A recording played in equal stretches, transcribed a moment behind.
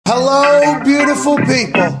Hello, beautiful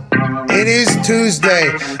people. It is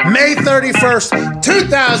Tuesday, May 31st,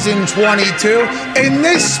 2022, and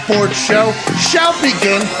this sports show shall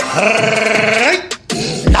begin right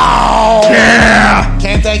now. Yeah!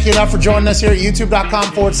 Can't thank you enough for joining us here at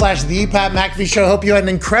youtube.com/The Pat McAfee Show. Hope you had an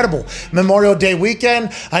incredible Memorial Day weekend.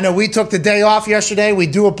 I know we took the day off yesterday. We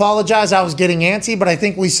do apologize. I was getting antsy, but I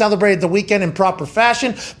think we celebrated the weekend in proper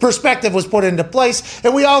fashion. Perspective was put into place,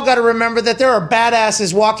 and we all got to remember that there are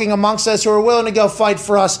badasses walking amongst us who are willing to go fight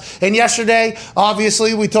for us. And yesterday,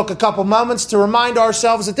 obviously, we took a couple moments to remind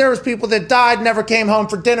ourselves that there was people that died, never came home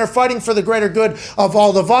for dinner, fighting for the greater good of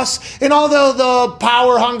all of us. And although the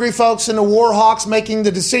power-hungry folks and the war hawks making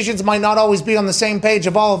the decisions might not always be on the same page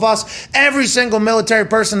of all of us, every single military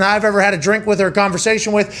person that I've ever had a drink with or a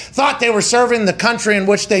conversation with thought they were serving the country in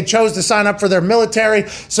which they chose to sign up for their military.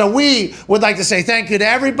 So we would like to say thank you to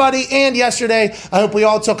everybody. And yesterday, I hope we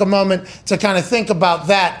all took a moment to kind of think about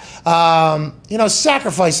that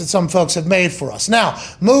sacrifice that some folks have made for us. Now,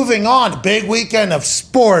 moving on, big weekend of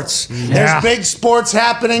sports. Yeah. There's big sports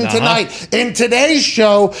happening tonight. And today's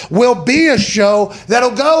show will be a show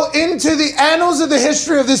that'll go into the annals of the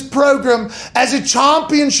history of this program as a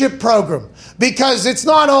championship program. Because it's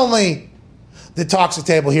not only the talks at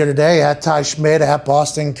table here today at Ty Schmidt, at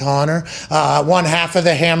Boston Connor. One half of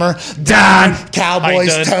the hammer, Don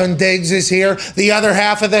Cowboys. Tone Diggs is here. The other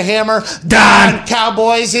half of the hammer, Don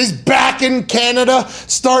Cowboys, is back in Canada,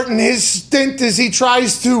 starting his stint as he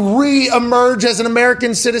tries to re-emerge as an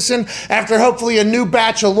American citizen after hopefully a new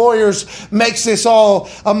batch of lawyers makes this all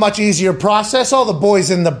a much easier process. All the boys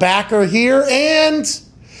in the back are here, and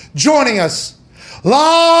joining us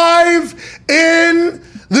live in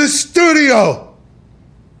the studio,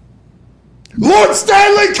 Lord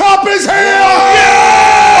Stanley Cup is here!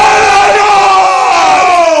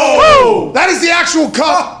 Oh, that is the actual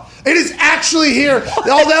cup. It is actually here.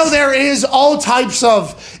 Although there is all types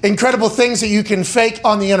of incredible things that you can fake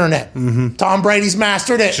on the internet. Mm-hmm. Tom Brady's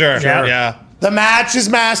mastered it. Sure, yeah. The match has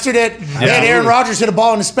mastered it. Yeah. And Aaron Rodgers hit a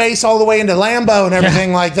ball into space all the way into Lambeau and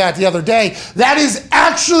everything like that the other day. That is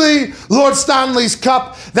actually Lord Stanley's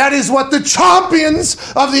Cup. That is what the champions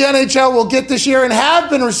of the NHL will get this year and have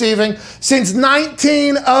been receiving since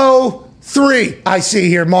 1903. I see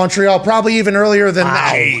here, Montreal, probably even earlier than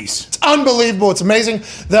that. It's unbelievable. It's amazing.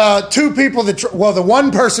 The two people the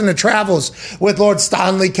one person that travels with Lord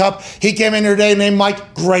Stanley Cup, he came in here today named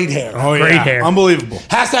Mike Great Hair. Oh, yeah. Great hair. Unbelievable.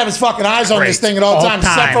 Has to have his fucking eyes on this thing at all times,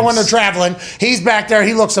 except for when they're traveling. He's back there.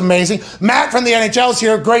 He looks amazing. Matt from the NHL is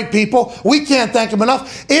here. Great people. We can't thank him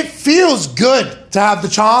enough. It feels good to have the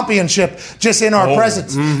championship just in our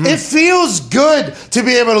presence. Mm-hmm. It feels good to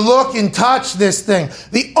be able to look and touch this thing.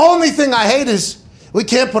 The only thing I hate is we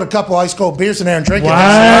can't put a couple ice cold beers in there and drink it. If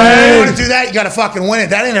you want to do that, you got to fucking win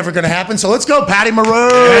it. That ain't ever going to happen. So let's go, Patty Maroon.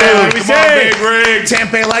 Yeah, come on, Big Rig.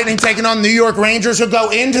 Tampa Bay Lightning taking on the New York Rangers, who go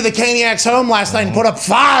into the Caniacs' home last night and put up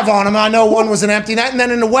 5 on them. I know one was an empty net. And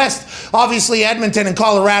then in the West, obviously Edmonton and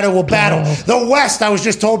Colorado will battle. The West, I was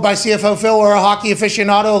just told by CFO Phil, or a hockey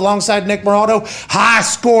aficionado alongside Nick Morado, high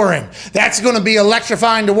scoring. That's going to be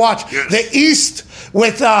electrifying to watch. Yes. The East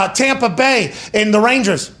with Tampa Bay and the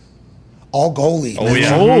Rangers. All goalie. Oh,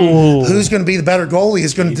 yeah. Who's going to be the better goalie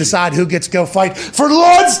is going to decide who gets to go fight for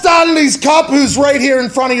Lord Stanley's Cup, who's right here in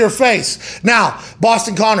front of your face. Now,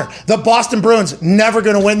 Boston Connor, the Boston Bruins, never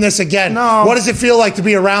going to win this again. No. What does it feel like to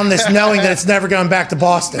be around this, knowing that it's never going back to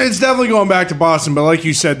Boston? It's definitely going back to Boston, but like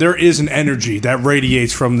you said, there is an energy that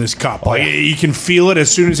radiates from this cup. Like, you can feel it as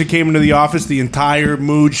soon as it came into the office. The entire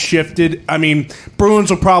mood shifted. I mean, Bruins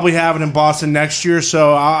will probably have it in Boston next year,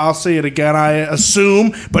 so I'll say it again, I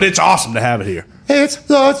assume, but it's awesome to have it here. It's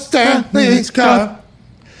Lord Stanley's Cup.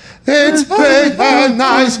 It's big and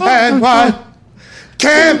nice and wide.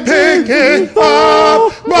 Can't pick it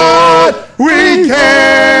up, but we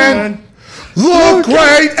can. Look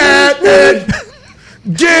right at it.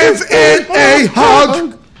 Give it a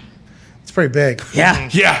hug. It's pretty big.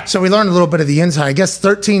 Yeah. So we learned a little bit of the inside. I guess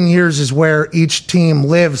 13 years is where each team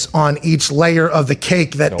lives on each layer of the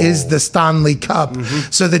cake that is the Stanley Cup. Mm-hmm.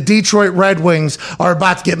 So the Detroit Red Wings are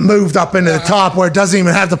about to get moved up into the top where it doesn't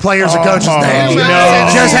even have the players or coaches' names.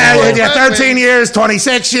 Just had 13 years,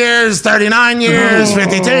 26 years, 39 years,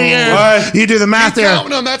 52 years. What? You do the math there.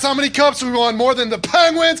 Counting them. That's how many cups we won. More than the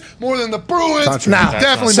Penguins, more than the Bruins. Now,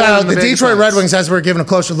 definitely so more than the Detroit Red Wings, as we're giving a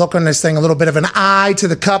closer look on this thing, a little bit of an eye to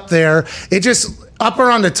the cup there, it just up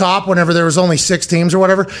around the top, whenever there was only 6 teams or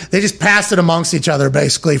whatever, they just passed it amongst each other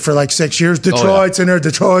basically for like 6 years. Detroit's in there,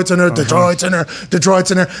 Detroit's in there, Detroit's in there,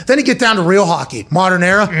 Detroit's in there. Then you get down to real hockey, modern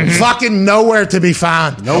era, fucking nowhere to be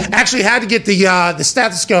found. Nope. Actually had to get the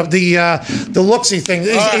stethoscope, the looksy thing.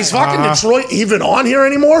 Is fucking Detroit even on here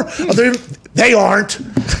anymore? They aren't.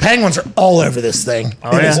 Penguins are all over this thing.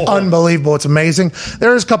 It is unbelievable. It's amazing.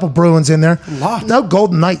 There's a couple Bruins in there. No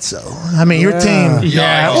Golden Knights, though. I mean, your team.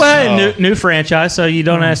 Yeah, well, new franchise, so you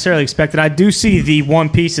don't necessarily expect it. I do see the one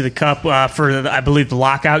piece of the cup for, I believe, the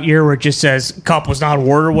lockout year where it just says cup was not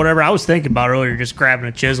awarded or whatever. I was thinking about earlier just grabbing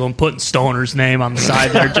a chisel and putting Stoner's name on the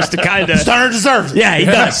side there just to kind of. Stoner deserves it. Yeah, he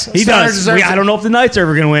does. He does. I don't know if the Knights are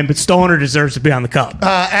ever going to win, but Stoner deserves to be on the cup.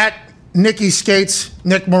 At Nicky Skates,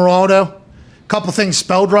 Nick Moraldo. Couple things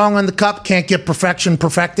spelled wrong on the cup. Can't get perfection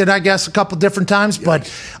perfected, I guess, a couple different times. But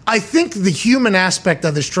I think the human aspect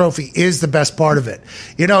of this trophy is the best part of it.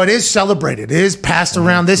 You know, it is celebrated. It is passed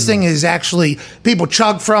around. This thing is actually, people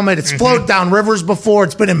chug from it. It's flowed down rivers before.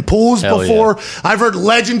 It's been in pools before. Yeah. I've heard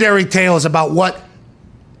legendary tales about what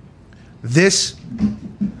this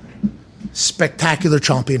spectacular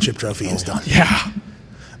championship trophy has done. Yeah.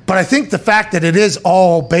 But I think the fact that it is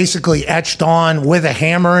all basically etched on with a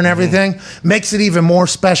hammer and everything makes it even more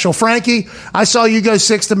special. Frankie, I saw you go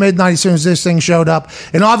 6 to midnight as soon as this thing showed up.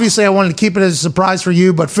 And obviously I wanted to keep it as a surprise for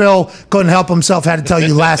you, but Phil couldn't help himself, had to tell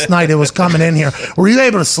you last night it was coming in here. Were you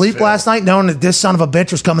able to sleep last night knowing that this son of a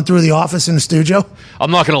bitch was coming through the office in the studio?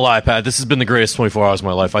 I'm not going to lie, Pat. This has been the greatest 24 hours of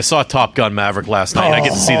my life. I saw Top Gun Maverick last night. I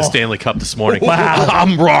get to see the Stanley Cup this morning. Wow.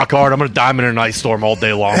 I'm rock hard. I'm going to diamond in an ice storm all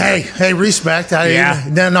day long. Hey, respect.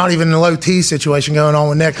 Not even a low T situation going on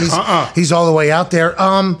with Nick. He's all the way out there.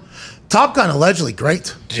 Top Gun allegedly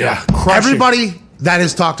great. Yeah, everybody that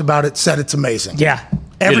has talked about it said it's amazing. Yeah,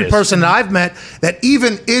 every person that I've met that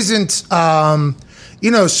even isn't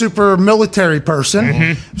super military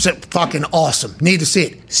person said fucking awesome. Need to see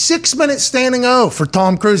it. 6 minutes standing O for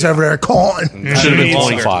Tom Cruise over there calling. Should have been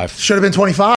 25. Should have been 25.